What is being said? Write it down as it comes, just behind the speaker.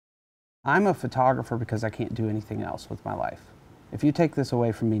I'm a photographer because I can't do anything else with my life. If you take this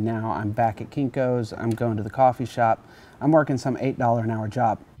away from me now, I'm back at Kinko's, I'm going to the coffee shop, I'm working some $8 an hour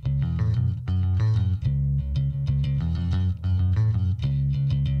job.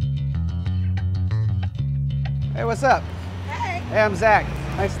 Hey, what's up? Hey. Hey, I'm Zach.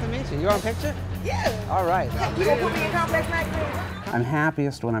 Nice to meet you. You want a picture? Yeah. All right. You gonna put me in complex magazine? I'm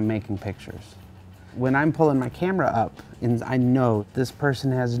happiest when I'm making pictures. When I'm pulling my camera up and I know this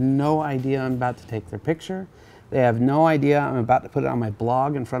person has no idea I'm about to take their picture, they have no idea I'm about to put it on my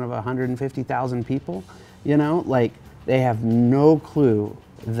blog in front of 150,000 people, you know, like they have no clue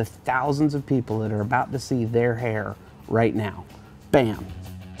the thousands of people that are about to see their hair right now. Bam.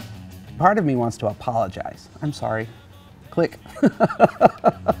 Part of me wants to apologize. I'm sorry. Click.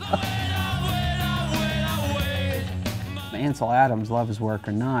 Ansel Adams, love his work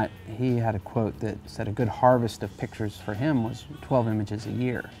or not, he had a quote that said a good harvest of pictures for him was 12 images a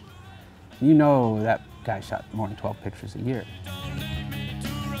year. You know that guy shot more than 12 pictures a year.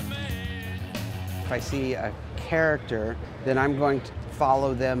 If I see a character, then I'm going to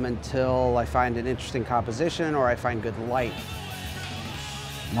follow them until I find an interesting composition or I find good light.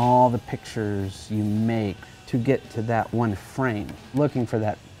 And all the pictures you make to get to that one frame, looking for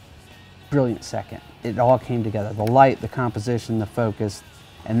that brilliant second. It all came together. The light, the composition, the focus,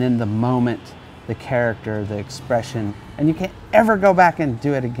 and then the moment, the character, the expression. And you can't ever go back and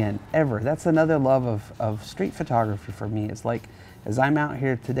do it again, ever. That's another love of street photography for me. It's like, as I'm out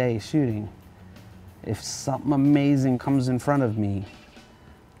here today shooting, if something amazing comes in front of me,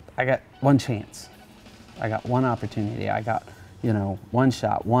 I got one chance. I got one opportunity. I got, you know, one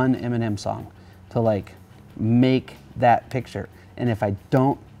shot, one Eminem song to like make that picture. And if I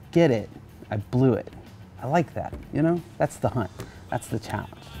don't get it, I blew it. I like that, you know? That's the hunt. That's the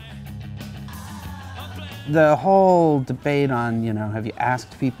challenge. The whole debate on, you know, have you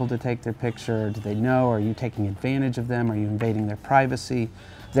asked people to take their picture? Do they know? Are you taking advantage of them? Are you invading their privacy?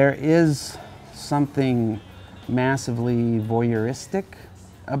 There is something massively voyeuristic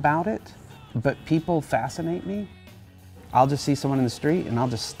about it, but people fascinate me. I'll just see someone in the street and I'll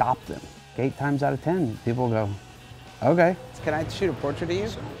just stop them. 8 times out of 10, people go, okay. Can I shoot a portrait of you?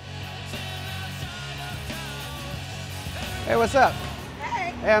 Hey, what's up? Hey.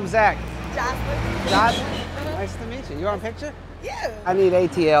 Hey, I'm Zach. Jocelyn. Jocelyn? Nice to meet you. You want a picture? Yeah. I need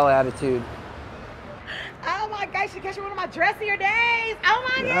ATL attitude. Oh my gosh, you catch me one of my dressier days. Oh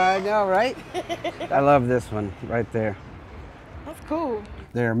my God. I know, right? I love this one right there. That's cool.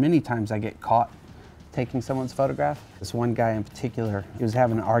 There are many times I get caught taking someone's photograph. This one guy in particular, he was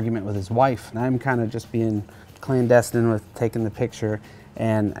having an argument with his wife, and I'm kind of just being clandestine with taking the picture,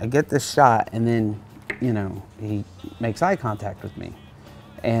 and I get this shot, and then, you know, he makes eye contact with me,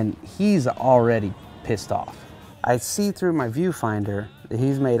 and he's already pissed off. I see through my viewfinder that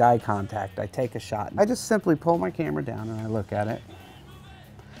he's made eye contact. I take a shot. I just simply pull my camera down and I look at it,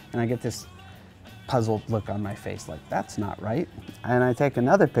 and I get this puzzled look on my face, like, that's not right. And I take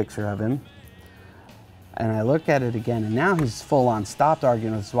another picture of him, and I look at it again, and now he's full on stopped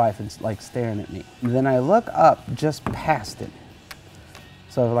arguing with his wife and like staring at me. And then I look up just past him.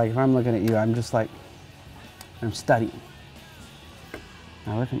 So like if I'm looking at you, I'm just like, I'm studying.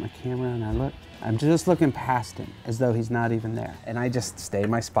 I look at my camera and I'm just looking past him as though he's not even there. And I just stay in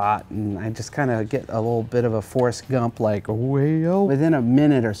my spot and I just kind of get a little bit of a Forrest Gump, like, way-o. Within a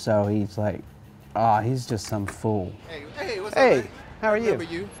minute or so, he's like, oh, he's just some fool. Hey, what's up? Hey, how are you? Remember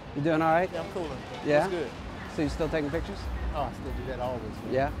you? You doing all right? Yeah, I'm cool. Yeah? That's good. So you still taking pictures? Oh, I still do that always.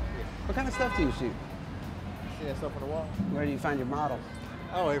 Man. Yeah? What kind of stuff do you shoot? See that stuff on the wall? Where do you find your models?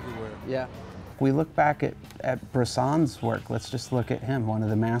 Oh, everywhere. Yeah. We look back at Bresson's work. Let's just look at him, one of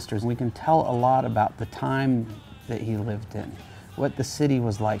the masters. We can tell a lot about the time that he lived in, what the city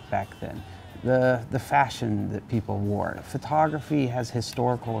was like back then, the fashion that people wore. Photography has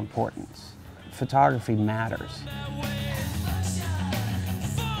historical importance. Photography matters.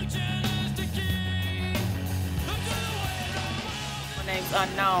 My name's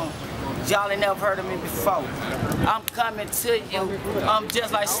unknown. Y'all ain't never heard of me before. I'm coming to you. I'm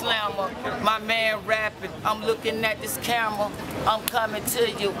just like Slammer. My man rapping. I'm looking at this camera. I'm coming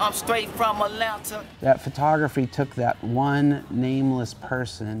to you. I'm straight from Atlanta. That photography took that one nameless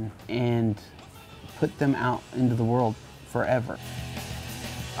person and put them out into the world forever.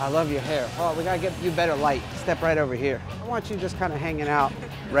 I love your hair. Oh, we gotta get you better light. Step right over here. I want you just kind of hanging out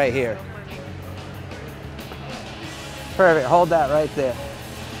right here. Perfect, hold that right there.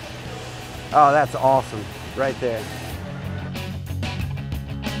 Oh, that's awesome, right there.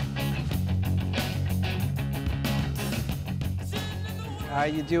 Are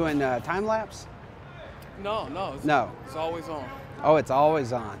you doing time lapse? No. No. It's always on. Oh, it's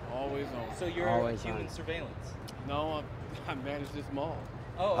always on. Always on. So you're Always human on. surveillance. No, I manage this mall.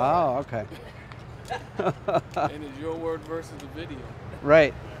 Oh. Oh, okay. And it's your word versus the video.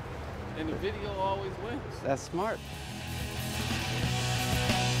 Right. And the video always wins. That's smart.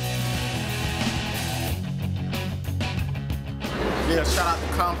 Yeah, shout out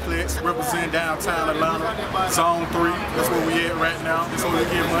to Complex, represent downtown Atlanta, Zone 3. That's where we at right now. That's where we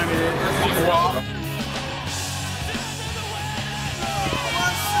get money at. Wow.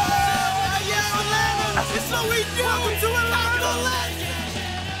 What's up? Yeah, Atlanta. It's so we do. Welcome to Atlanta.